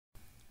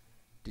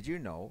Did you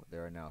know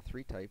there are now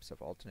 3 types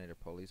of alternator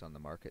pulleys on the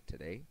market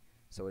today?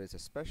 So it is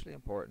especially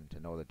important to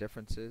know the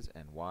differences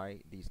and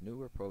why these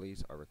newer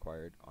pulleys are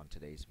required on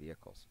today's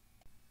vehicles.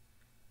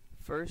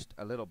 First,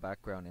 a little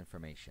background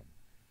information.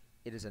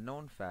 It is a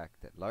known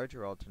fact that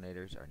larger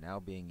alternators are now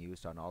being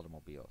used on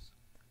automobiles.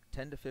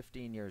 10 to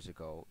 15 years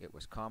ago, it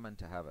was common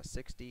to have a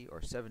 60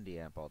 or 70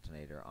 amp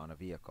alternator on a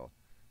vehicle.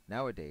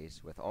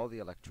 Nowadays, with all the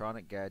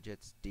electronic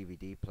gadgets,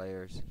 DVD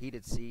players,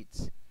 heated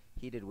seats,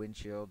 heated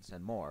windshields,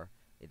 and more,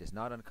 it is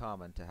not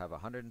uncommon to have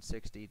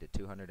 160 to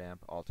 200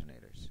 amp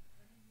alternators.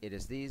 It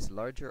is these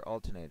larger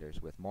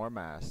alternators with more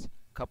mass,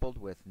 coupled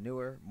with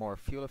newer, more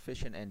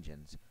fuel-efficient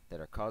engines, that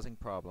are causing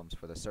problems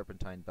for the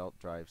serpentine belt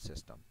drive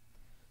system.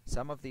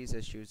 Some of these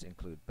issues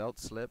include belt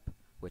slip,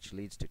 which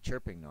leads to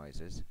chirping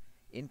noises,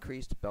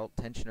 increased belt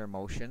tensioner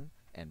motion,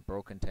 and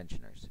broken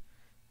tensioners.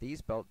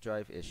 These belt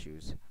drive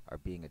issues are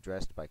being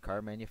addressed by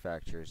car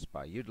manufacturers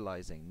by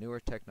utilizing newer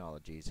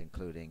technologies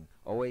including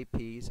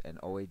OAPs and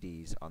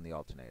OADs on the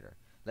alternator.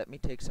 Let me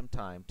take some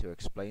time to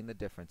explain the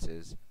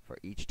differences for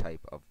each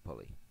type of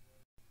pulley.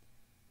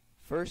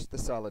 First, the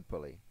solid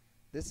pulley.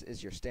 This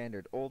is your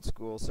standard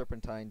old-school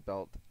serpentine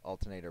belt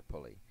alternator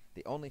pulley.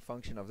 The only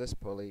function of this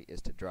pulley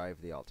is to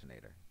drive the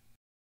alternator.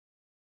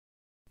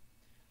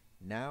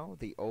 Now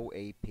the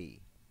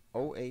OAP.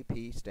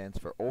 OAP stands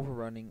for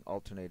Overrunning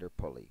Alternator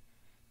Pulley.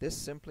 This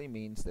simply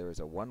means there is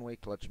a one-way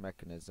clutch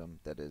mechanism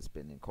that has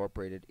been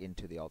incorporated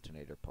into the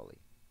alternator pulley.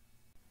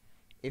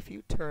 If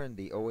you turn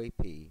the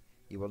OAP,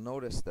 you will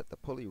notice that the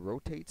pulley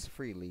rotates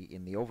freely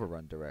in the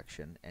overrun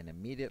direction and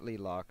immediately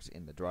locks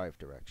in the drive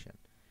direction.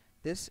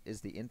 This is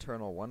the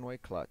internal one-way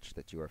clutch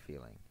that you are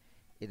feeling.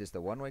 It is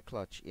the one-way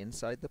clutch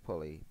inside the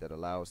pulley that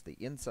allows the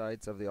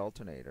insides of the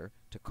alternator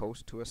to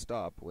coast to a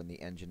stop when the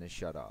engine is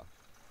shut off.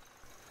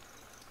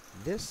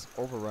 This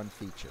overrun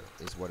feature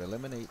is what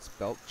eliminates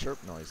belt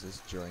chirp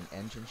noises during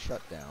engine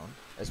shutdown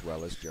as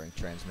well as during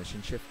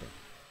transmission shifting.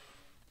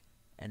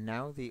 And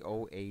now the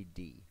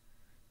OAD.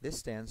 This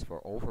stands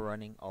for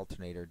Overrunning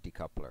Alternator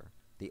Decoupler.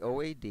 The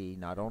OAD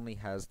not only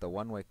has the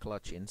one-way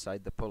clutch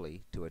inside the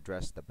pulley to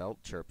address the belt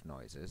chirp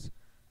noises,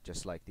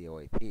 just like the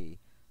OAP,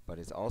 but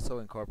it also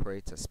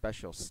incorporates a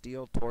special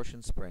steel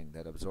torsion spring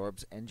that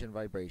absorbs engine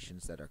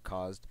vibrations that are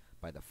caused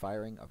by the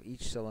firing of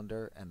each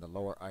cylinder and the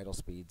lower idle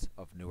speeds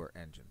of newer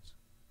engines.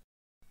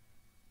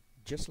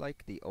 Just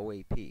like the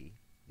OAP,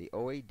 the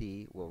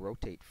OAD will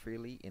rotate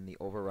freely in the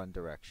overrun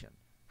direction.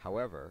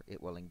 However,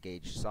 it will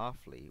engage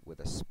softly with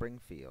a spring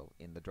feel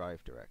in the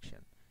drive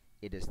direction.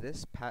 It is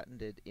this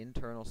patented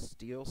internal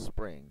steel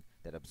spring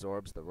that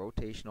absorbs the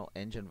rotational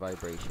engine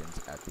vibrations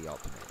at the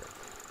alternator.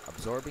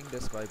 Absorbing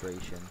this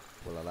vibration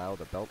will allow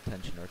the belt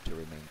tensioner to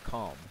remain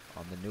calm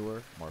on the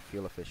newer, more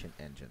fuel-efficient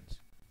engines.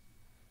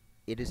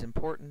 It is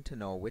important to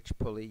know which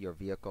pulley your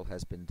vehicle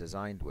has been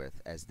designed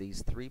with, as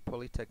these 3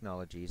 pulley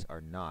technologies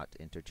are not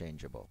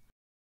interchangeable.